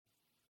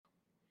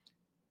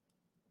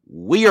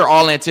We are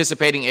all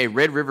anticipating a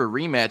Red River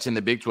rematch in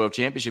the Big 12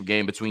 championship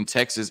game between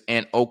Texas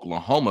and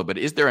Oklahoma. But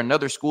is there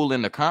another school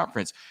in the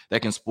conference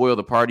that can spoil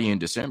the party in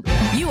December?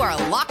 You are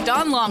Locked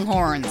On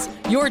Longhorns,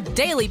 your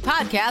daily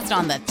podcast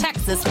on the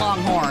Texas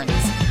Longhorns.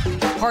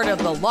 Part of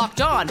the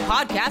Locked On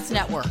Podcast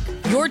Network,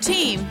 your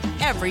team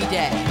every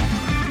day.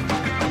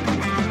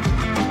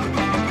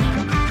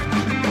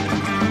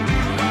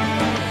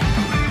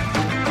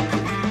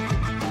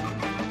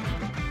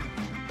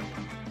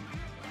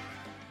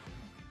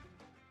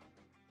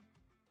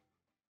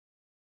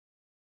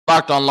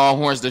 Locked On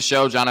Longhorns, the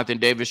show. Jonathan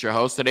Davis, your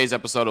host. Today's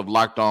episode of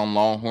Locked On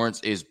Longhorns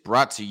is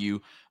brought to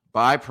you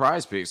by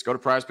PrizePicks. Go to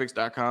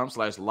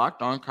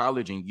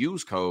prizepicks.com/LockedOnCollege and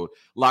use code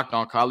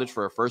LockedOnCollege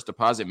for a first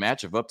deposit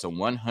match of up to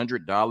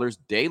 $100.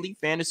 Daily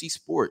fantasy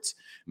sports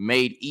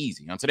made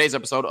easy. On today's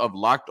episode of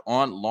Locked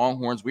On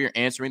Longhorns, we are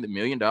answering the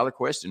million-dollar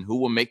question: who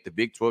will make the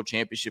Big 12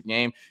 championship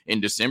game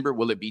in December?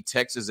 Will it be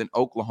Texas and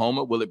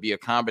Oklahoma? Will it be a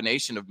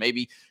combination of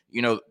maybe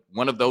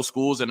one of those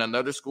schools and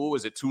another school?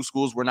 Is it two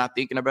schools we're not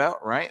thinking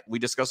about, right? We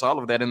discuss all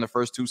of that in the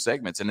first two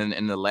segments. And then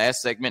in the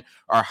last segment,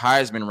 our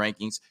Heisman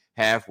rankings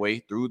halfway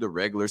through the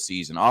regular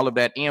season. All of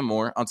that and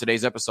more on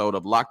today's episode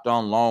of Locked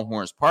On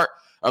Longhorns, part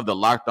of the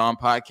Locked On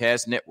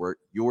Podcast Network,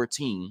 your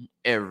team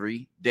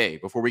every day.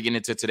 Before we get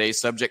into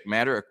today's subject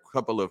matter, a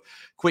couple of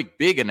quick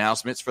big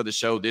announcements for the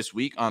show this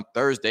week. On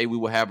Thursday, we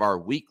will have our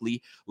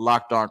weekly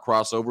Locked On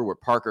crossover with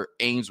Parker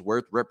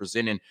Ainsworth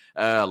representing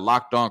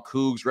Locked On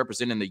Cougs,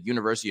 representing the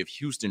University of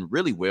Houston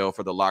really well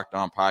for the Locked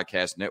On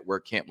Podcast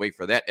Network. Can't wait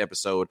for that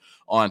episode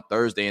on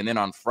Thursday. And then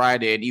on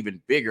Friday, an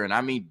even bigger, and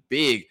I mean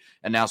big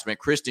announcement,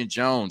 Christian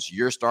Jones,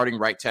 your starting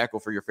right tackle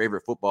for your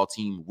favorite football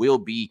team, will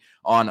be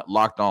on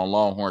Locked On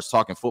Longhorns,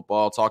 talking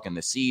football, talking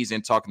the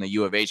season, talking the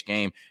U of H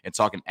game, and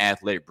talking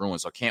Athletic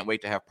Bruins. So can't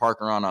wait to have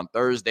Parker on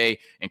Thursday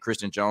and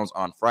Christian Jones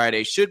on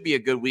Friday. Should be a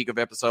good week of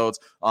episodes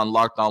on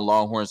Locked On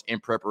Longhorns in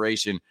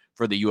preparation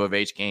for the U of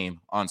H game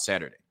on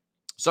Saturday.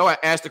 So I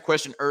asked the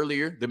question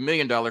earlier, the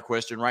million-dollar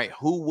question, right?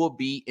 Who will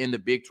be in the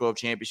Big 12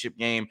 championship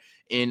game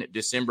in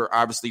December?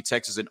 Obviously,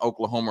 Texas and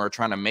Oklahoma are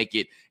trying to make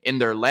it in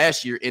their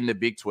last year in the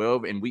Big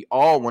 12, and we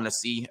all want to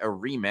see a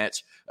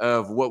rematch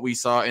of what we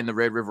saw in the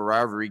Red River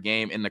rivalry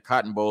game in the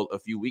Cotton Bowl a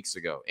few weeks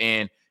ago.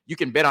 And you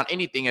can bet on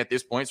anything at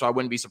this point, so I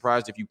wouldn't be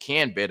surprised if you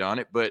can bet on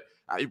it, but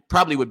it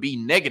probably would be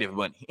negative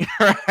money,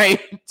 right,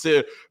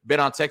 to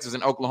bet on Texas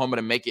and Oklahoma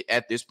to make it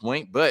at this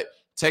point. But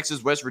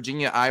Texas, West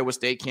Virginia, Iowa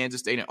State,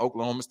 Kansas State, and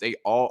Oklahoma State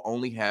all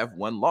only have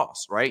one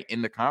loss, right,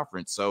 in the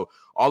conference. So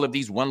all of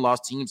these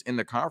one-loss teams in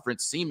the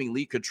conference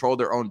seemingly control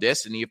their own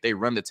destiny. If they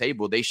run the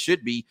table, they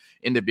should be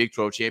in the Big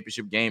 12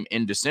 championship game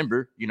in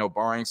December,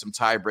 barring some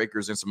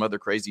tiebreakers and some other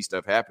crazy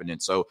stuff happening.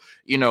 So,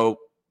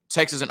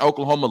 Texas and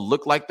Oklahoma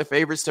look like the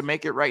favorites to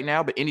make it right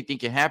now, but anything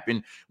can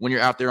happen when you're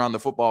out there on the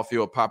football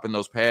field popping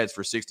those pads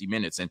for 60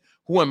 minutes. And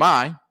who am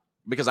I?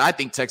 Because I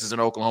think Texas and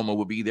Oklahoma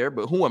will be there,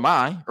 but who am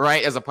I,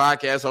 right, as a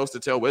podcast host to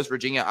tell West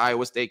Virginia,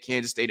 Iowa State,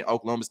 Kansas State, and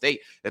Oklahoma State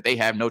that they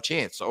have no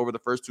chance? So over the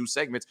first two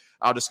segments,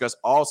 I'll discuss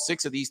all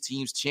six of these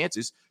teams'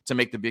 chances to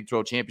make the Big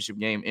 12 championship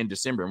game in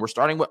December. And we're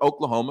starting with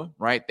Oklahoma,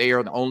 right? They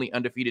are the only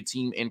undefeated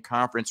team in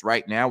conference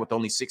right now with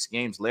only 6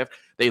 games left.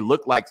 They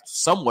look like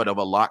somewhat of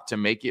a lock to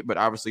make it, but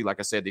obviously,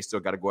 like I said, they still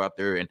got to go out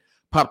there and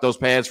pop those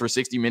pads for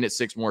 60 minutes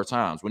 6 more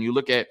times. When you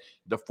look at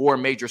the 4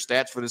 major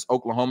stats for this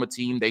Oklahoma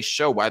team, they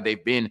show why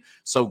they've been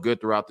so good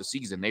throughout the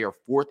season. They are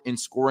 4th in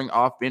scoring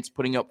offense,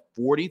 putting up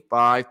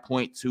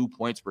 45.2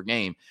 points per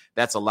game.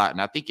 That's a lot.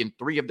 And I think in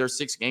 3 of their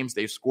 6 games,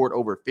 they've scored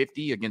over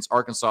 50 against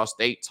Arkansas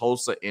State,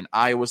 Tulsa, and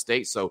Iowa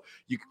State. So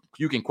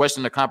you can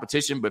question the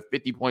competition, but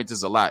 50 points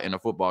is a lot in a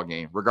football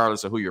game,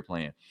 regardless of who you're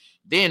playing.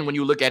 Then when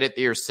you look at it,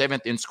 they are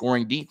 7th in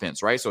scoring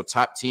defense, right? So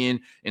top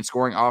 10 in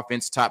scoring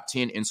offense, top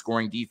 10 in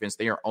scoring defense.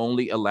 They are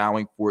only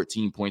allowing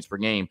 14 points per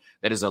game.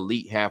 That is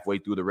elite halfway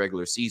through the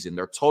regular season.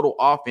 Their total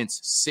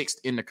offense, 6th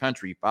in the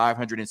country,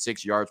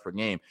 506 yards per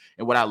game.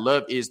 And what I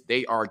love is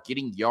they are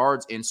getting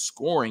yards and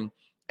scoring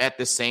at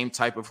the same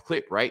type of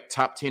clip, right?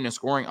 Top 10 in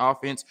scoring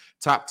offense,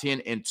 top 10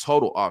 in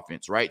total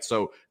offense, right?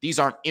 So these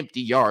aren't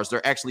empty yards.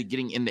 They're actually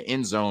getting in the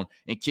end zone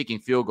and kicking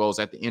field goals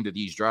at the end of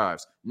these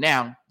drives.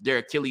 Now, their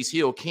Achilles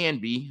heel can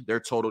be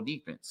their total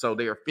defense. So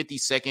they are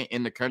 52nd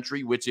in the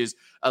country, which is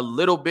a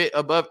little bit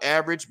above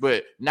average,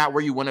 but not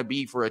where you want to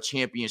be for a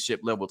championship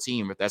level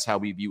team, if that's how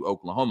we view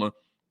Oklahoma.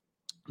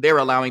 They're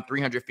allowing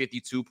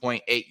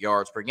 352.8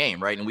 yards per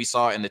game, right? And we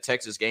saw in the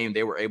Texas game,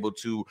 they were able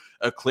to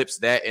eclipse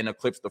that and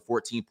eclipse the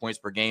 14 points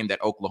per game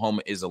that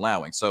Oklahoma is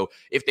allowing. So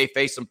if they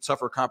face some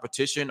tougher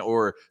competition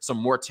or some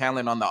more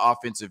talent on the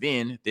offensive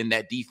end, then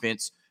that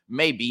defense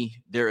may be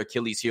their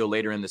Achilles heel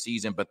later in the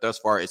season, but thus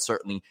far it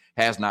certainly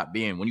has not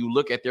been. When you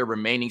look at their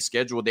remaining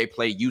schedule, they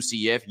play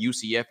UCF.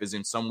 UCF is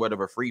in somewhat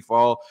of a free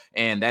fall,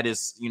 and that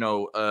is,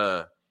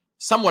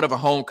 somewhat of a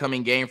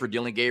homecoming game for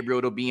Dylan Gabriel.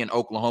 It'll be in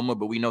Oklahoma,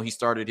 but we know he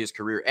started his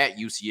career at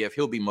UCF.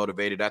 He'll be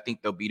motivated. I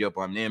think they'll beat up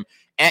on them.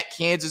 At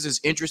Kansas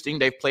is interesting.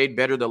 They've played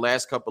better the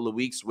last couple of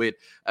weeks with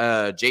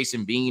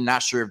Jason Bean.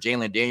 Not sure if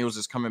Jalen Daniels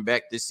is coming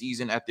back this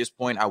season at this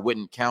point. I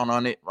wouldn't count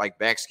on it. Like,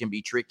 backs can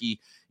be tricky.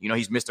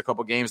 He's missed a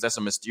couple games. That's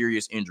a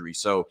mysterious injury.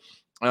 So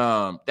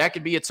that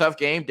could be a tough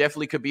game.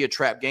 Definitely could be a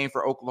trap game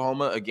for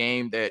Oklahoma, a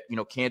game that,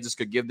 Kansas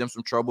could give them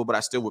some trouble, but I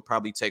still would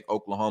probably take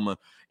Oklahoma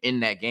in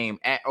that game.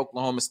 At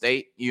Oklahoma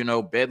State,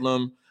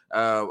 Bedlam,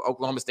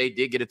 Oklahoma State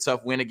did get a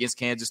tough win against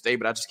Kansas State,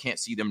 but I just can't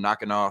see them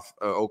knocking off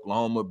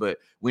Oklahoma. But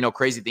we know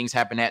crazy things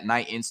happen at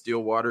night in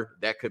Stillwater.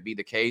 That could be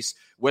the case.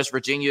 West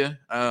Virginia,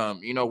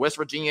 West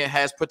Virginia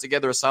has put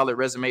together a solid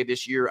resume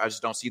this year. I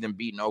just don't see them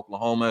beating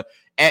Oklahoma.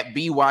 At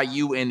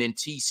BYU and then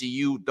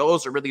TCU,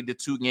 those are really the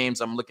two games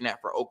I'm looking at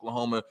for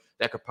Oklahoma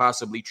that could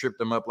possibly trip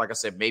them up. Like I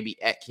said,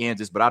 maybe at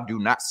Kansas, but I do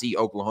not see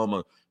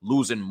Oklahoma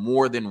losing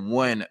more than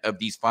one of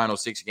these final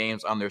 6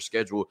 games on their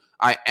schedule.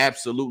 I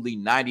absolutely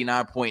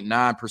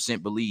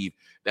 99.9% believe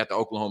that the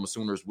Oklahoma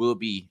Sooners will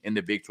be in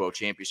the Big 12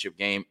 championship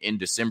game in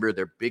December.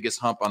 Their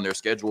biggest hump on their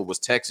schedule was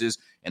Texas,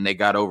 and they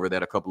got over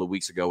that a couple of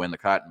weeks ago in the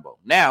Cotton Bowl.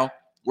 Now,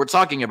 we're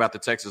talking about the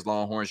Texas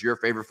Longhorns, your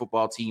favorite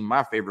football team,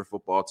 my favorite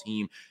football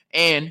team,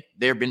 and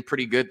they've been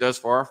pretty good thus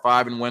far,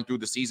 5-1 through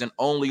the season,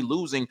 only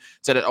losing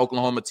to that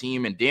Oklahoma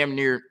team and damn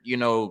near,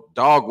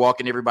 dog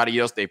walking everybody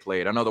else they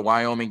played. I know the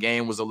Wyoming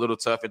game was a little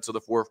tough into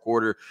the fourth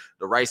quarter.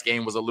 The Rice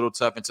game was a little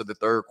tough into the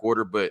third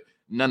quarter, but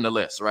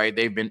nonetheless, right,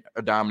 they've been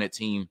a dominant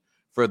team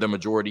for the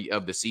majority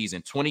of the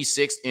season.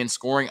 26th in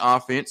scoring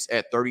offense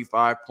at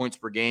 35 points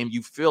per game.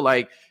 You feel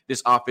like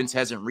this offense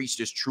hasn't reached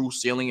its true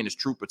ceiling and its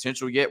true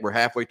potential yet. We're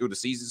halfway through the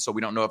season, so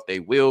we don't know if they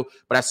will.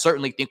 But I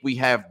certainly think we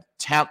have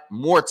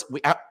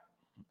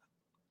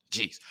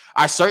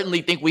I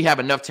certainly think we have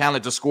enough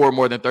talent to score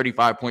more than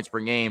 35 points per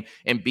game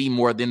and be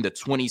more than the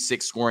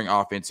 26th scoring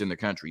offense in the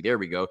country. There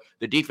we go.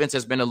 The defense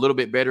has been a little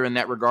bit better in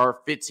that regard.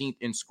 15th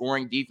in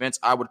scoring defense.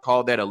 I would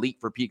call that elite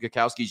for Pete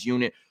Kwiatkowski's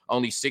unit.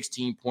 Only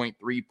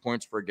 16.3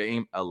 points per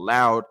game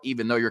allowed,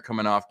 even though you're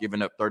coming off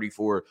giving up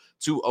 34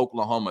 to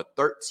Oklahoma.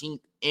 13th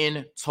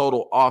in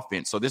total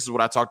offense. So this is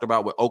what I talked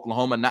about with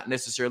Oklahoma, not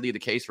necessarily the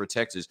case for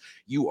Texas.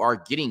 You are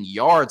getting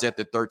yards at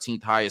the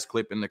 13th highest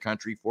clip in the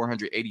country,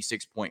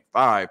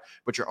 486.5,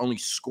 but you're only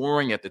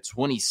scoring at the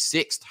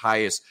 26th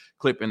highest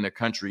clip in the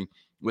country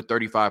with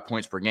 35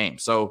 points per game.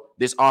 So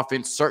this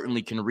offense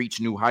certainly can reach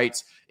new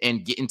heights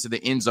and get into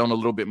the end zone a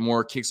little bit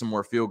more, kick some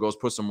more field goals,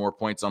 put some more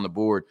points on the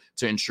board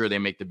to ensure they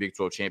make the Big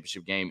 12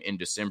 championship game in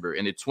December.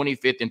 And the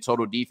 25th in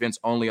total defense,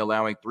 only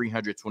allowing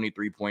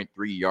 323.3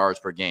 yards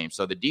per game.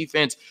 So the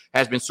defense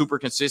has been super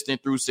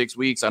consistent through 6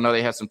 weeks. I know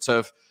they had some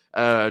tough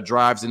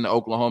drives in the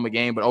Oklahoma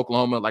game, but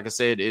Oklahoma, like I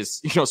said,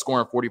 is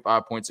scoring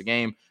 45 points a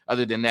game.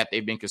 Other than that,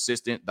 they've been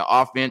consistent. The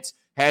offense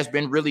has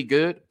been really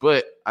good,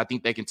 but I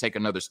think they can take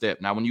another step.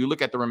 Now, when you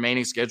look at the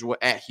remaining schedule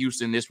at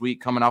Houston this week,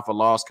 coming off a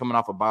loss, coming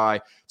off a bye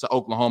to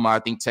Oklahoma, I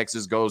think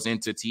Texas goes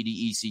into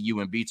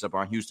TDECU and beats up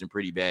on Houston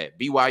pretty bad.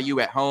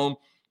 BYU at home.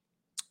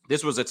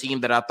 This was a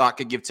team that I thought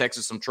could give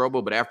Texas some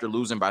trouble, but after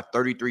losing by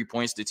 33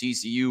 points to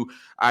TCU,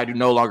 I do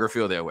no longer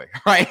feel that way,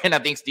 right? And I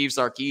think Steve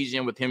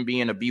Sarkisian, with him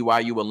being a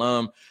BYU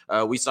alum,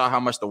 we saw how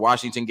much the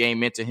Washington game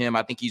meant to him.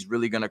 I think he's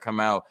really going to come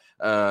out.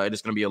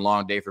 It's going to be a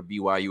long day for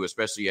BYU,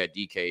 especially at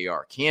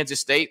DKR. Kansas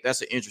State,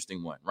 that's an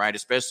interesting one, right?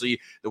 Especially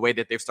the way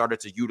that they've started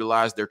to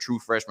utilize their true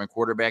freshman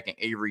quarterback in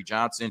Avery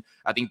Johnson.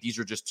 I think these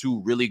are just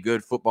two really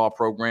good football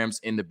programs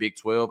in the Big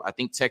 12. I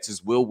think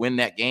Texas will win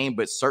that game,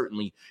 but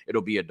certainly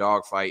it'll be a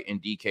dogfight in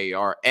DKR.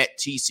 At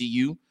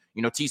TCU.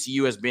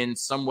 TCU has been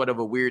somewhat of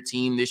a weird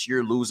team this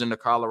year, losing to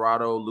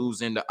Colorado,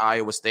 losing to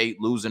Iowa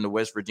State, losing to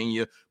West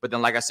Virginia. But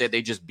then, like I said,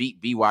 they just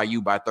beat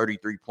BYU by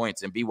 33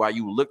 points, and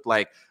BYU looked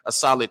like a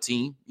solid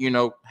team,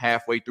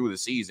 halfway through the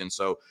season.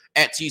 So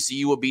at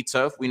TCU will be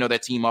tough. We know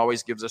that team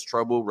always gives us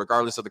trouble,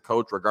 regardless of the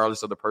coach,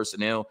 regardless of the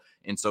personnel.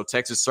 And so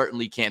Texas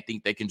certainly can't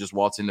think they can just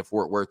waltz into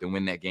Fort Worth and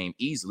win that game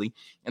easily.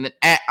 And then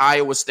at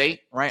Iowa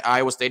State, right?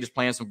 Iowa State is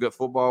playing some good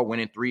football,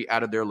 winning 3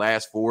 out of their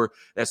last 4.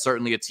 That's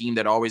certainly a team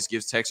that always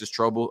gives Texas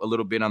trouble a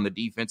little bit on the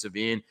defensive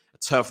end. A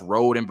tough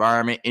road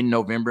environment in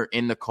November,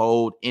 in the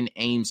cold, in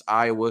Ames,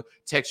 Iowa.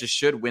 Texas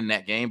should win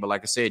that game. But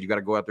like I said, you got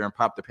to go out there and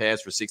pop the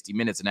pads for 60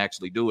 minutes and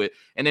actually do it.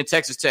 And then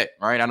Texas Tech,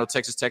 right? I know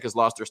Texas Tech has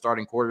lost their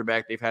starting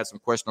quarterback. They've had some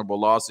questionable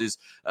losses.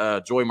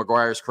 Joey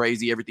McGuire is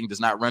crazy. Everything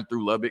does not run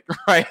through Lubbock,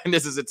 right? And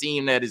this is a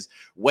team that is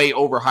way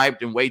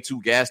overhyped and way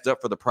too gassed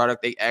up for the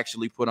product they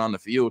actually put on the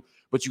field.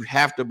 But you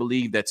have to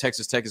believe that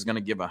Texas Tech is going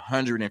to give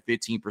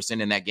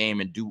 115% in that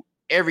game and do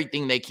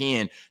everything they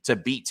can to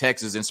beat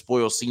Texas and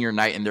spoil senior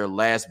night in their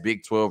last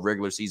Big 12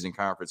 regular season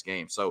conference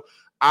game. So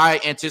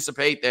I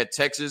anticipate that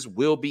Texas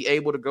will be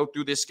able to go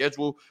through this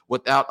schedule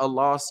without a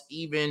loss.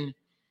 Even,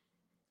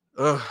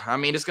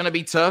 it's going to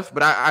be tough,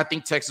 but I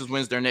think Texas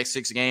wins their next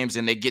 6 games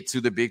and they get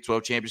to the Big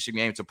 12 championship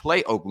game to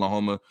play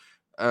Oklahoma.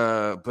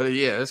 But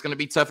yeah, it's going to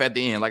be tough at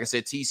the end. Like I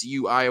said,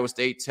 TCU, Iowa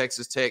State,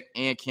 Texas Tech,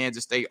 and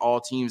Kansas State,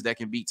 all teams that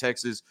can beat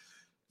Texas.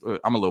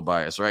 I'm a little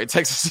biased, right?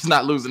 Texas is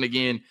not losing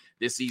again.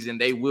 this season,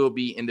 they will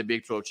be in the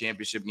Big 12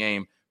 championship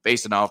game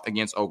facing off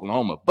against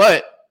Oklahoma.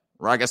 But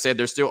like I said,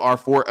 there still are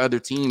 4 other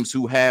teams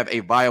who have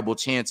a viable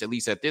chance, at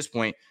least at this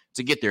point,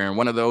 to get there. And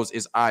one of those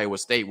is Iowa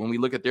State. When we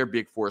look at their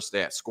Big 4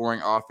 stats,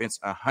 scoring offense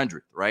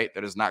 100th, right?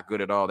 That is not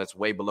good at all. That's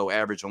way below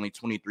average, only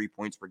 23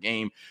 points per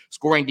game.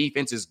 Scoring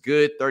defense is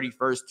good,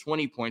 31st,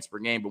 20 points per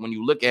game. But when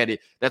you look at it,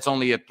 that's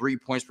only a 3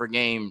 points per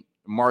game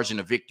margin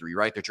of victory,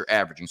 right, that you're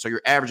averaging. So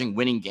you're averaging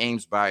winning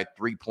games by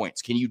 3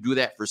 points. Can you do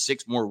that for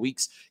 6 more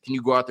weeks? Can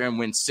you go out there and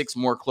win 6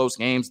 more close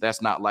games?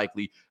 That's not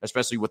likely,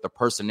 especially with the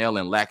personnel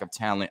and lack of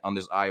talent on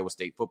this Iowa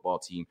State football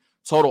team.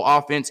 Total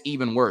offense,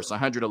 even worse,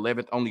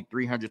 111th, only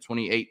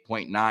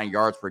 328.9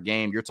 yards per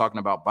game. You're talking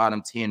about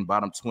bottom 10,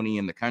 bottom 20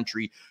 in the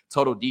country.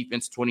 Total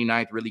defense,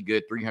 29th, really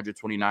good,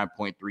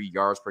 329.3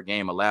 yards per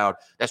game allowed.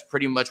 That's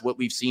pretty much what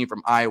we've seen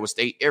from Iowa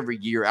State every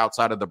year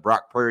outside of the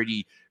Brock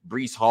Purdy,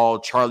 Breece Hall,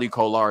 Charlie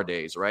Kolar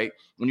days, right?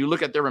 When you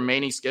look at their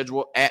remaining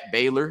schedule at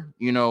Baylor,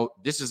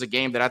 this is a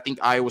game that I think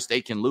Iowa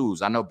State can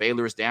lose. I know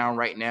Baylor is down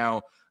right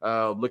now,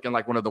 looking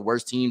like one of the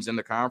worst teams in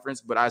the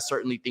conference, but I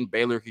certainly think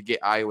Baylor could get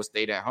Iowa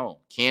State at home.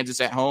 Kansas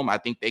at home, I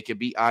think they could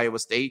beat Iowa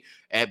State.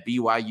 At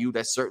BYU,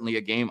 that's certainly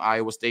a game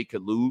Iowa State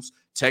could lose.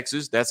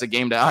 Texas, that's a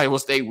game that Iowa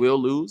State will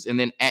lose. And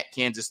then at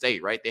Kansas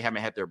State, right? They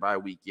haven't had their bye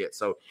week yet.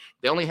 So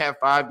they only have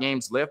 5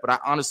 games left, but I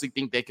honestly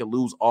think they could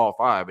lose all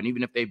 5. And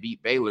even if they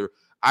beat Baylor,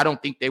 I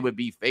don't think they would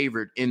be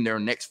favored in their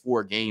next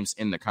 4 games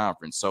in the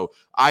conference. So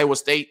Iowa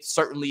State,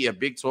 certainly a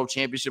Big 12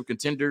 championship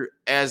contender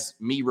as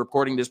me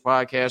recording this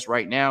podcast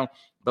right now.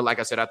 But like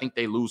I said, I think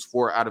they lose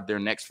 4 out of their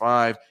next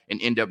 5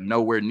 and end up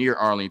nowhere near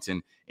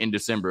Arlington in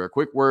December. A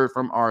quick word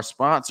from our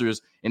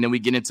sponsors, and then we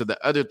get into the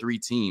other 3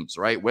 teams,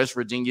 right? West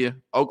Virginia,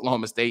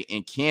 Oklahoma State,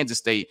 and Kansas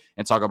State,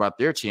 and talk about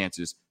their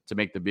chances to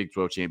make the Big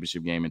 12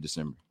 championship game in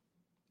December.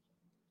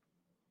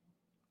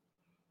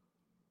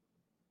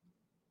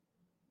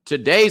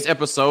 Today's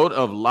episode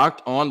of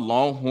Locked On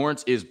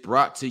Longhorns is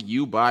brought to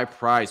you by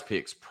Prize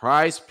Picks.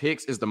 Prize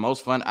Picks is the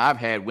most fun I've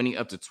had, winning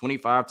up to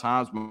 25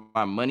 times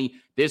my money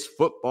this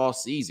football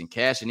season,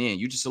 cashing in.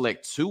 You just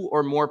select 2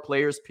 or more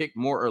players, pick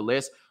more or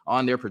less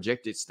on their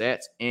projected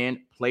stats, and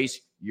place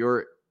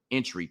your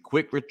entry.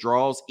 Quick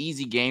withdrawals,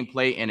 easy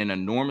gameplay, and an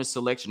enormous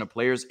selection of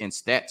players and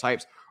stat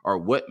types are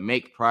what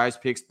make Prize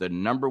Picks the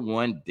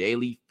 #1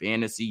 daily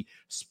fantasy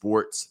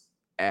sports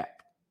app.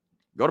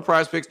 Go to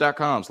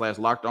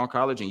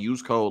prizepicks.com/lockedoncollege and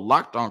use code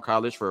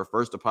LOCKEDONCollege for a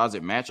first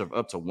deposit match of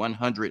up to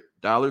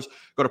 $100.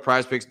 Go to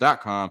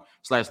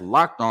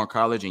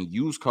prizepicks.com/lockedoncollege and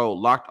use code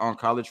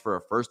LOCKEDONCollege for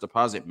a first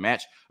deposit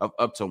match of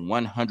up to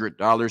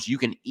 $100. You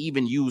can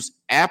even use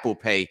Apple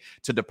Pay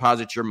to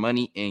deposit your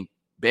money and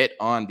bet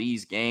on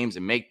these games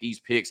and make these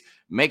picks.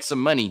 Make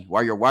some money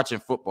while you're watching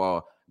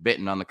football,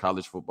 betting on the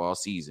college football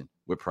season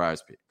with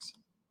Prize Picks.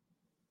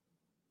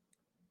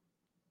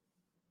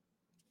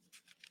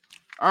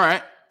 All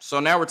right. So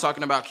now we're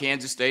talking about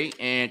Kansas State,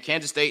 and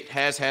Kansas State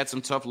has had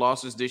some tough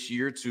losses this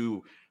year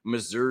to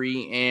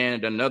Missouri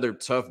and another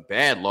tough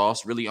bad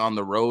loss really on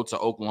the road to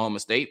Oklahoma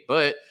State,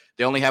 but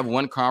they only have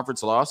 1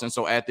 conference loss, and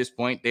so at this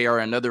point, they are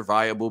another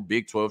viable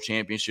Big 12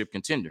 championship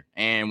contender.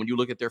 And when you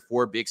look at their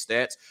 4 big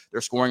stats,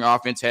 their scoring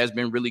offense has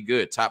been really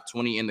good, top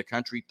 20 in the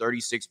country,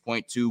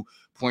 36.2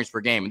 points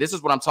per game. And this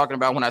is what I'm talking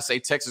about when I say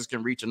Texas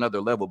can reach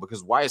another level,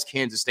 because why is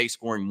Kansas State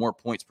scoring more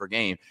points per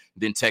game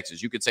than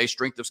Texas? You could say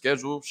strength of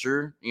schedule,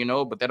 sure,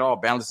 but that all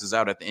balances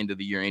out at the end of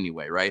the year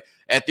anyway, right?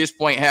 At this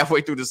point,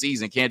 halfway through the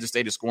season, Kansas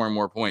State is scoring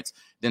more points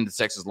than the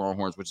Texas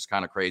Longhorns, which is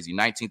kind of crazy.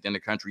 19th in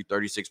the country,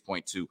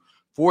 36.2.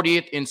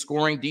 40th in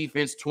scoring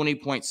defense,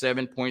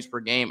 20.7 points per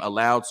game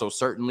allowed, so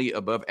certainly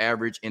above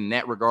average in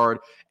that regard.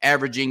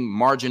 Averaging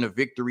margin of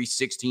victory,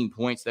 16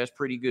 points. That's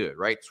pretty good,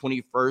 right?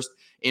 21st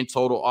in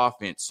total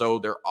offense. So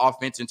their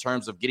offense in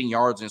terms of getting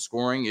yards and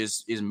scoring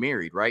is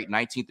married, right?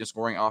 19th in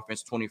scoring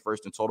offense,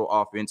 21st in total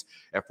offense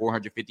at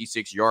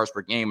 456 yards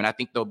per game. And I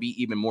think they'll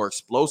be even more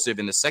explosive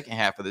in the second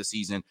half of the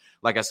season,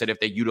 like I said, if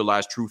they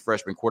utilize true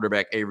freshman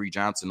quarterback Avery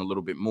Johnson a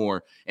little bit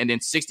more. And then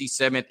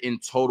 67th in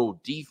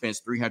total defense,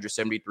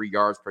 373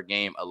 yards per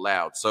game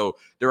allowed. So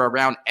they're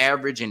around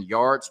average in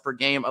yards per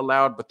game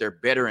allowed, but they're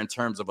better in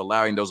terms of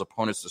allowing those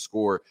opponents to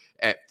score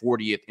at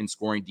 40th in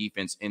scoring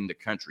defense in the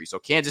country. So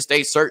Kansas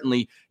State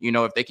certainly,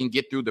 if they can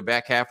get through the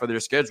back half of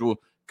their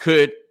schedule,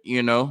 could,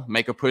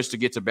 make a push to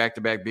get to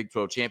back-to-back Big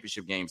 12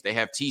 championship games. They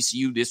have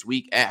TCU this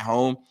week at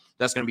home.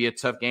 That's going to be a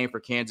tough game for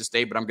Kansas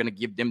State, but I'm going to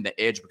give them the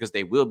edge because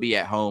they will be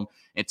at home,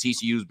 and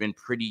TCU's been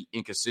pretty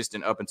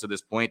inconsistent up until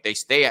this point. They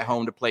stay at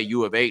home to play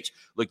U of H.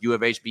 Look, U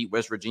of H beat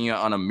West Virginia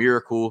on a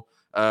miracle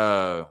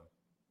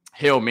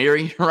Hail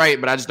Mary,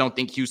 right? But I just don't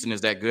think Houston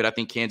is that good. I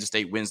think Kansas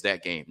State wins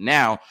that game.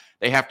 Now,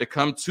 they have to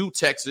come to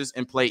Texas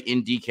and play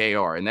in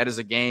DKR, and that is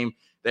a game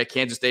that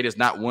Kansas State has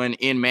not won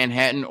in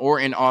Manhattan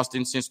or in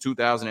Austin since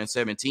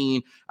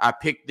 2017. I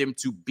picked them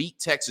to beat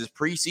Texas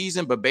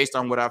preseason, but based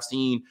on what I've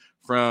seen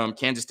from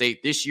Kansas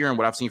State this year and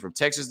what I've seen from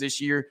Texas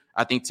this year,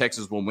 I think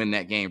Texas will win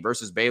that game.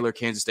 Versus Baylor,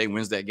 Kansas State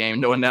wins that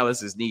game. No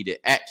analysis needed.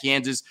 At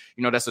Kansas,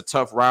 that's a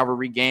tough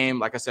rivalry game.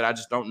 Like I said, I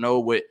just don't know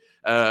what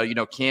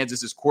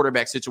Kansas's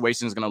quarterback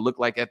situation is going to look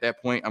like at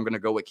that point. I'm going to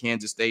go with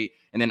Kansas State.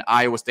 And then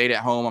Iowa State at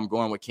home, I'm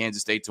going with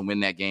Kansas State to win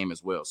that game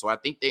as well. So I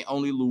think they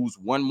only lose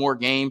one more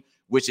game,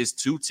 which is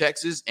to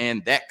Texas,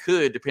 and that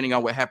could, depending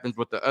on what happens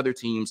with the other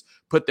teams,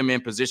 put them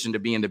in position to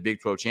be in the Big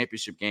 12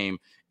 championship game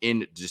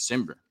in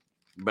December.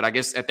 But I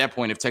guess at that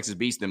point, if Texas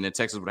beats them, then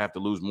Texas would have to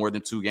lose more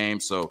than 2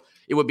 games. So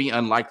it would be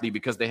unlikely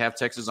because they have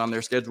Texas on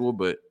their schedule.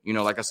 But,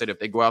 like I said, if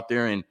they go out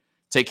there and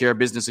take care of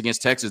business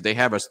against Texas, they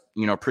have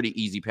a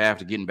pretty easy path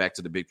to getting back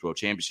to the Big 12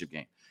 championship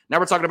game. Now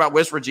we're talking about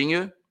West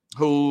Virginia,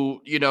 who,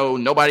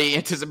 nobody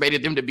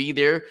anticipated them to be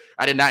there.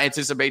 I did not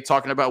anticipate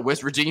talking about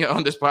West Virginia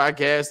on this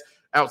podcast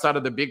outside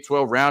of the Big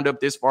 12 roundup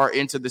this far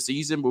into the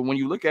season. But when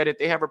you look at it,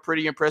 they have a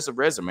pretty impressive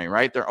resume,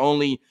 right? They're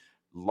only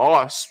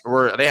loss,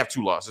 or they have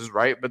 2 losses,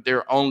 right? But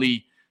they're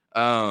only,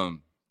 I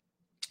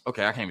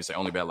can't even say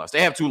only bad loss.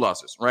 They have 2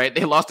 losses, right?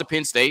 They lost to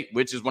Penn State,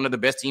 which is one of the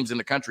best teams in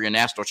the country, a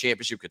national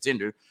championship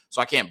contender.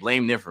 So I can't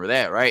blame them for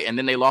that, right? And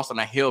then they lost on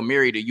a Hail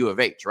Mary to U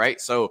of H,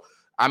 right? So,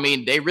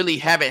 they really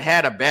haven't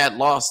had a bad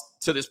loss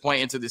to this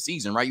point into the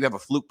season, right? You have a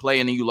fluke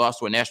play and then you lost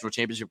to a national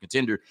championship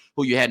contender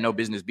who you had no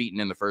business beating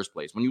in the first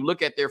place. When you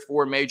look at their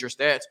 4 major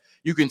stats,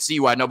 you can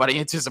see why nobody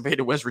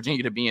anticipated West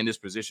Virginia to be in this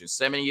position.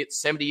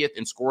 70th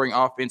in scoring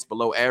offense,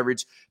 below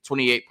average,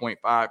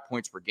 28.5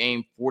 points per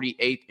game,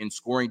 48th in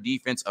scoring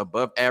defense,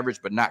 above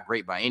average, but not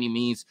great by any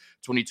means,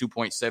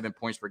 22.7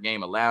 points per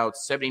game allowed,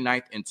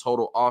 79th in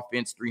total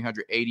offense,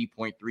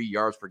 380.3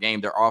 yards per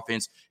game. Their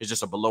offense is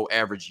just a below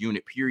average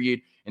unit, period.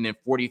 And then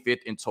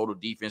 45th in total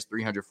defense,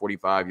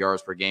 345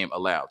 yards per game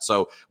allowed.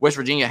 So West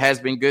Virginia has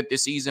been good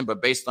this season, but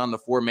based on the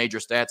 4 major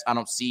stats, I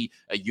don't see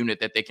a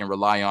unit that they can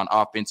rely on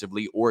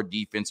offensively or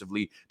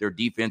defensively. Their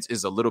defense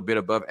is a little bit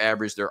above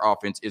average. Their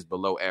offense is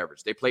below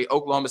average. They play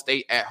Oklahoma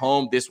State at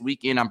home this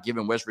weekend. I'm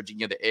giving West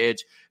Virginia the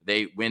edge.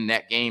 They win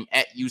that game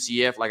at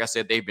UCF. Like I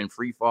said, they've been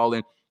free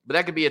falling. But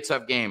that could be a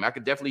tough game. I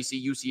could definitely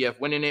see UCF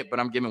winning it,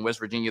 but I'm giving West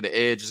Virginia the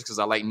edge just because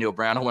I like Neil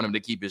Brown. I want him to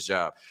keep his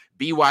job.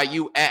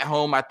 BYU at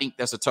home, I think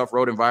that's a tough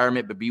road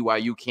environment, but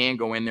BYU can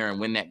go in there and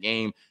win that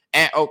game.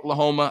 At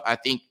Oklahoma, I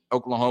think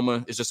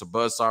Oklahoma is just a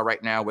buzzsaw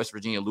right now. West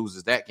Virginia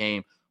loses that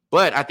game,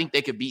 but I think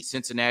they could beat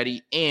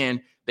Cincinnati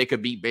and they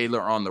could beat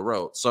Baylor on the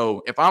road.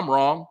 So if I'm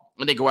wrong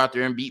and they go out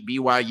there and beat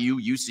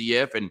BYU,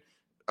 UCF, and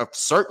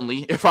certainly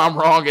if I'm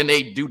wrong and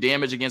they do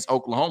damage against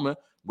Oklahoma,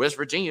 West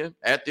Virginia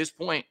at this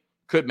point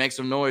could make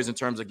some noise in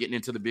terms of getting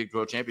into the Big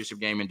 12 championship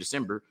game in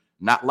December.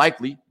 Not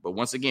likely, but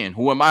once again,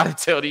 who am I to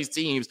tell these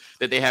teams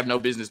that they have no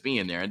business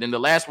being there? And then the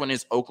last one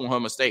is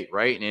Oklahoma State,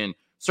 right? And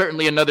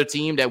certainly another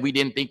team that we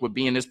didn't think would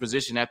be in this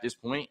position at this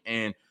point.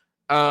 And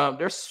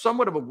they're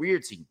somewhat of a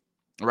weird team,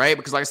 right?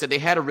 Because like I said, they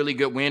had a really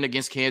good win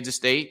against Kansas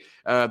State.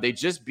 They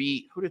just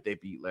beat, who did they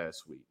beat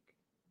last week?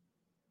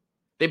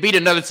 They beat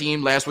another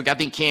team last week, I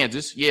think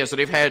Kansas. Yeah, so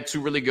they've had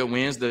 2 really good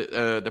wins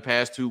the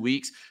past 2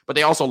 weeks. But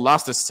they also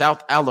lost to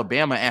South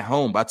Alabama at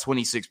home by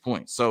 26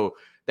 points. So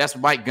that's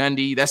Mike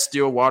Gundy, that's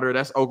Stillwater,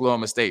 that's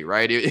Oklahoma State,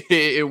 right?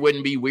 It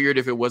wouldn't be weird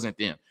if it wasn't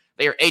them.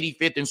 They are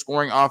 85th in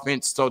scoring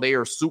offense, so they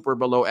are super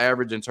below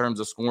average in terms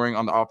of scoring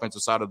on the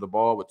offensive side of the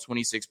ball with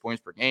 26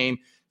 points per game.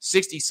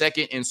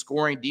 62nd in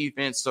scoring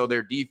defense, so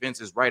their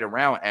defense is right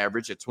around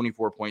average at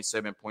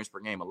 24.7 points per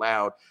game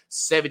allowed.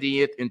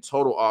 70th in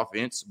total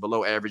offense,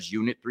 below average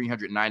unit,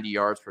 390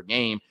 yards per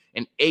game.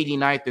 And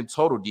 89th in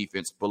total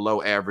defense,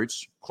 below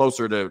average,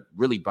 closer to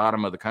really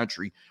bottom of the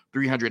country,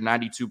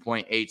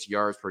 392.8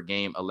 yards per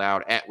game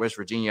allowed. At West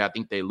Virginia, I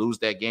think they lose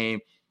that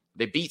game.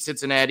 They beat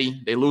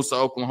Cincinnati, they lose to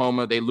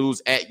Oklahoma, they lose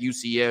at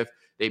UCF,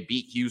 they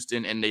beat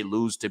Houston, and they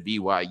lose to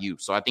BYU.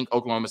 So I think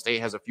Oklahoma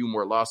State has a few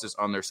more losses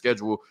on their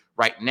schedule.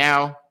 Right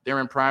now, they're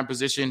in prime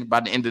position.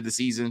 By the end of the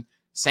season,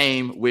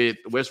 same with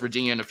West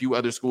Virginia and a few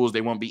other schools.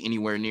 They won't be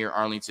anywhere near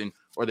Arlington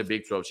or the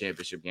Big 12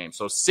 championship game.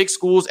 So 6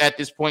 schools at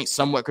this point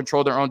somewhat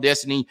control their own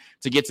destiny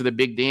to get to the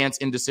big dance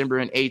in December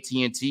in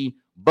AT&T.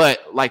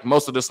 But like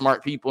most of the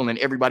smart people and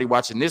everybody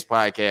watching this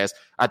podcast,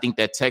 I think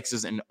that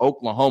Texas and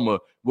Oklahoma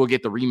will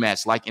get the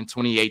rematch like in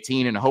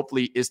 2018. And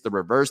hopefully it's the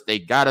reverse. They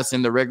got us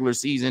in the regular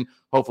season.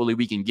 Hopefully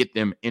we can get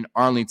them in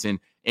Arlington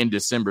in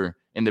December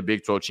in the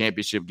Big 12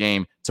 championship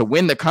game to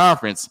win the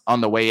conference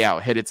on the way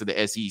out, headed to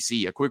the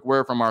SEC. A quick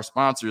word from our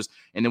sponsors,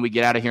 and then we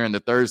get out of here in the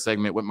third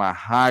segment with my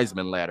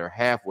Heisman ladder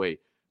halfway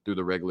through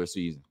the regular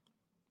season.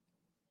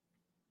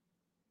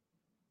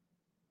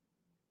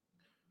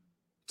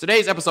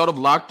 Today's episode of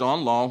Locked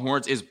On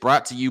Longhorns is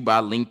brought to you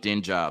by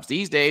LinkedIn Jobs.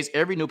 These days,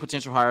 every new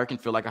potential hire can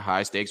feel like a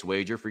high-stakes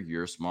wager for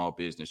your small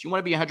business. You want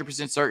to be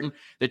 100% certain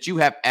that you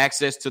have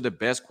access to the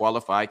best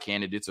qualified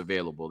candidates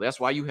available. That's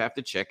why you have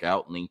to check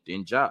out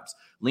LinkedIn Jobs.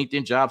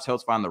 LinkedIn Jobs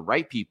helps find the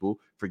right people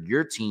for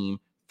your team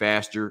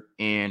faster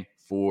and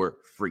for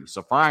free.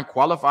 So find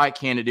qualified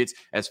candidates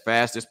as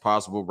fast as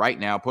possible right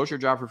now. Post your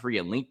job for free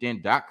at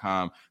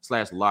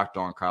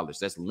linkedin.com/lockedoncollege.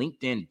 That's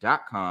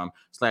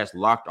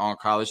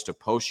linkedin.com/lockedoncollege to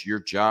post your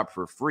job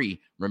for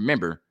free.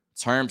 Remember,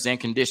 terms and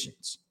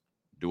conditions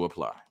do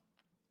apply.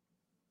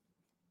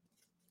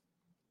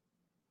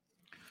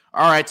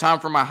 All right, time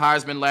for my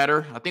Heisman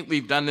ladder. I think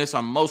we've done this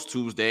on most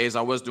Tuesdays.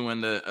 I was doing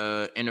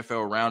the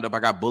NFL roundup. I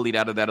got bullied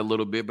out of that a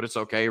little bit, but it's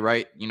okay,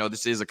 right? You know,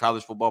 this is a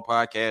college football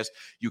podcast.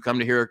 You come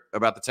to hear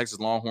about the Texas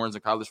Longhorns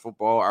and college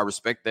football. I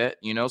respect that,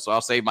 you know, so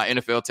I'll save my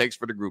NFL takes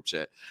for the group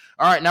chat.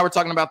 All right, now we're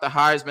talking about the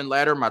Heisman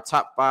ladder, my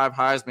top 5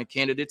 Heisman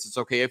candidates. It's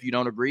okay if you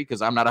don't agree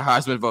because I'm not a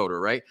Heisman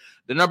voter, right?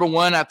 The number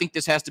one, I think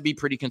this has to be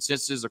pretty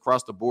consensus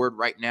across the board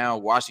right now.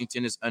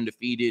 Washington is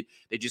undefeated.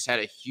 They just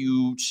had a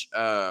huge,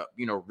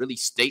 really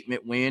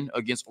statement win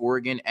against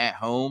Oregon at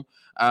home.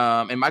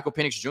 And Michael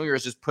Penix Jr.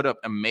 has just put up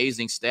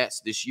amazing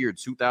stats this year,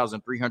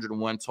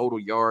 2,301 total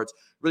yards,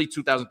 really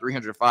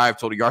 2,305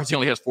 total yards. He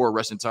only has 4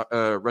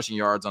 rushing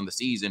yards on the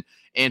season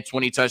and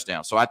 20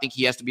 touchdowns. So I think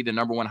he has to be the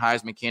number one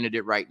Heisman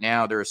candidate right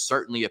now. There is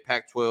certainly a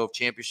Pac-12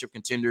 championship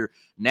contender,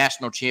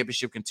 national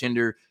championship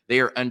contender. They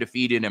are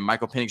undefeated, and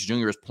Michael Penix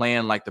Jr. is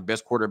playing like the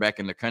best quarterback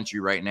in the country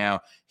right now.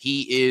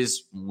 He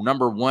is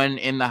number one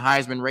in the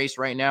Heisman race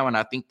right now, and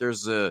I think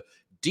there's a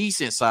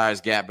decent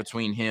size gap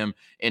between him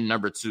and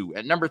number 2.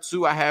 At number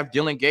 2, I have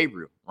Dillon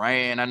Gabriel, right?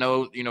 And I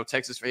know,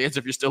 Texas fans,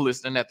 if you're still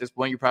listening at this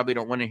point, you probably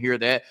don't want to hear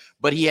that,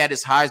 but he had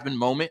his Heisman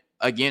moment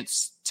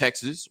against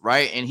Texas,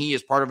 right? And he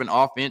is part of an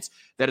offense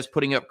that is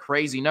putting up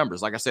crazy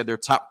numbers. Like I said, they're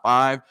top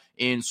 5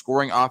 in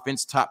scoring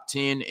offense, top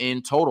 10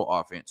 in total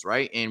offense,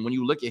 right? And when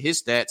you look at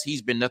his stats,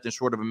 he's been nothing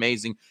short of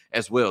amazing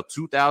as well.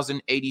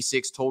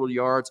 2,086 total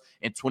yards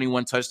and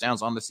 21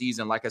 touchdowns on the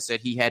season. Like I said,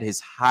 he had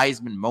his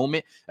Heisman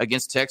moment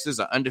against Texas,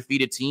 an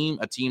undefeated team,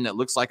 a team that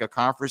looks like a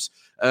conference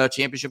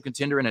championship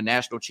contender and a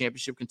national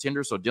championship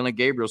contender. So Dillon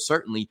Gabriel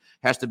certainly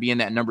has to be in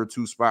that number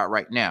 2 spot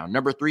right now.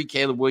 Number 3,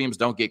 Caleb Williams,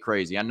 don't get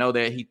crazy. I know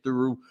that he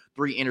threw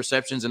 3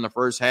 interceptions in the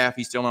first half.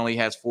 He still only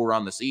has 4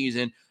 on the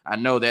season. I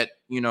know that,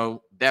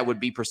 that would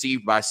be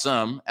perceived by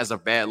some as a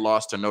bad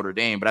loss to Notre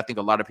Dame, but I think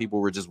a lot of people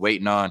were just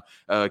waiting on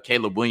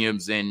Caleb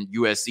Williams and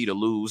USC to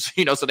lose,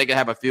 so they could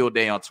have a field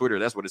day on Twitter.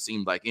 That's what it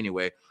seemed like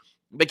anyway.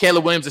 But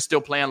Caleb Williams is still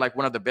playing like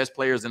one of the best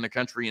players in the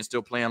country and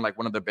still playing like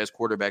one of the best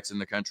quarterbacks in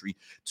the country.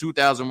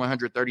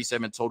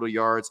 2,137 total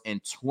yards and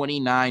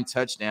 29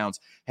 touchdowns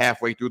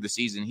halfway through the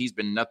season. He's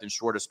been nothing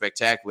short of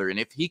spectacular. And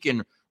if he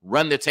can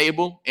run the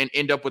table and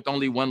end up with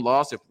only 1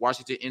 loss, if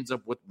Washington ends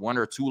up with 1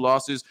 or 2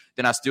 losses,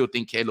 then I still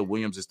think Caleb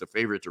Williams is the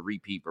favorite to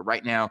repeat. But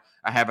right now,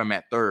 I have him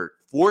at 3rd.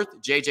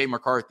 4th, J.J.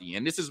 McCarthy.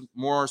 And this is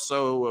more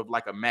so of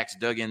like a Max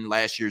Duggan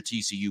last year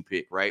TCU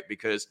pick, right?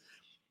 Because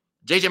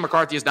J.J.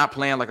 McCarthy is not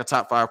playing like a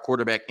top 5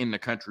 quarterback in the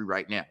country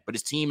right now, but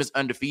his team is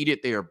undefeated.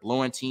 They are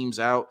blowing teams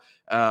out.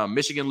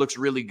 Michigan looks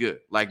really good.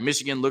 Like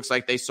Michigan looks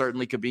like they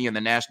certainly could be in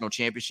the national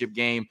championship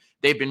game.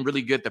 They've been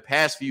really good the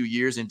past few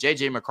years, and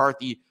J.J.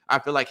 McCarthy, I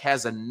feel like,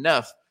 has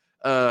enough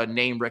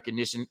name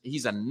recognition.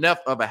 He's enough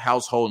of a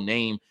household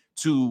name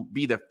to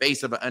be the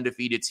face of an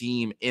undefeated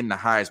team in the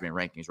Heisman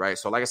rankings, right?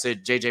 So like I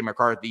said, J.J.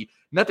 McCarthy,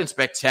 nothing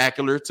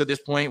spectacular to this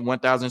point,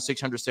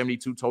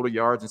 1,672 total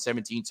yards and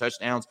 17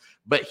 touchdowns,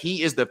 but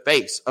he is the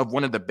face of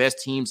one of the best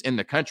teams in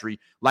the country,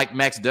 like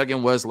Max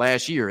Duggan was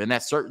last year, and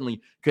that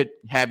certainly could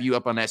have you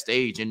up on that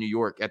stage in New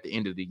York at the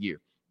end of the year.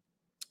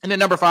 And then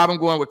number 5, I'm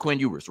going with Quinn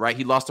Ewers, right?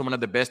 He lost to one of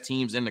the best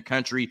teams in the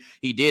country.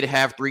 He did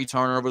have 3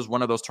 turnovers.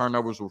 One of those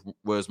turnovers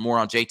was more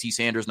on JT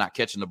Sanders not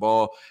catching the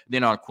ball.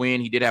 Then on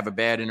Quinn, he did have a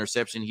bad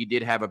interception. He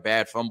did have a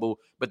bad fumble.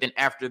 But then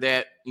after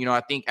that,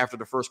 I think after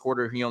the first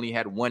quarter, he only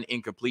had 1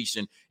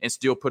 incompletion and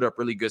still put up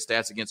really good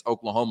stats against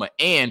Oklahoma.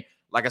 And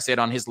like I said,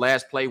 on his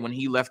last play when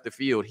he left the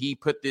field, he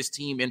put this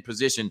team in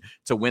position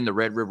to win the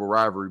Red River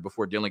rivalry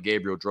before Dillon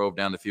Gabriel drove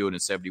down the field in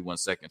 71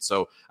 seconds.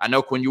 So I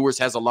know Quinn Ewers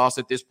has a loss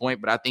at this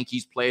point, but I think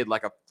he's played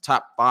like a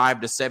top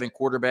 5 to 7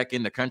 quarterback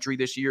in the country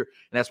this year.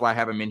 And that's why I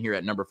have him in here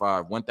at number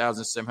 5,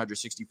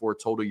 1,764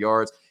 total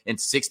yards and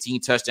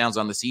 16 touchdowns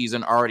on the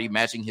season, already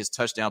matching his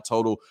touchdown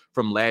total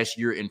from last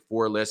year in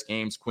 4 less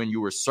games. Quinn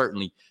Ewers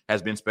certainly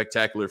has been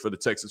spectacular for the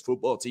Texas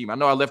football team. I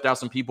know I left out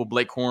some people,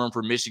 Blake Corum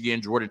for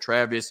Michigan, Jordan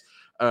Travis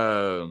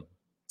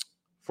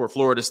for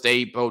Florida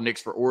State, Bo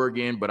Nix for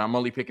Oregon, but I'm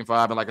only picking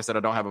 5, and like I said, I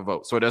don't have a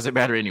vote, so it doesn't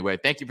matter anyway.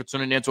 Thank you for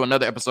tuning in to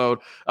another episode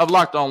of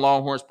Locked On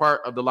Longhorns, part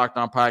of the Locked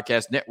On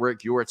Podcast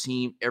Network, your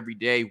team every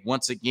day.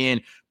 Once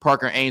again,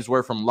 Parker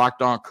Ainsworth from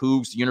Locked On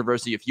Cougs,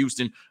 University of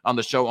Houston, on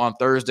the show on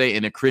Thursday,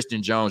 and then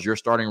Christian Jones, your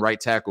starting right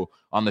tackle,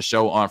 on the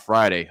show on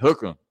Friday.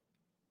 Hook 'em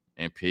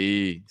and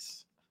peace.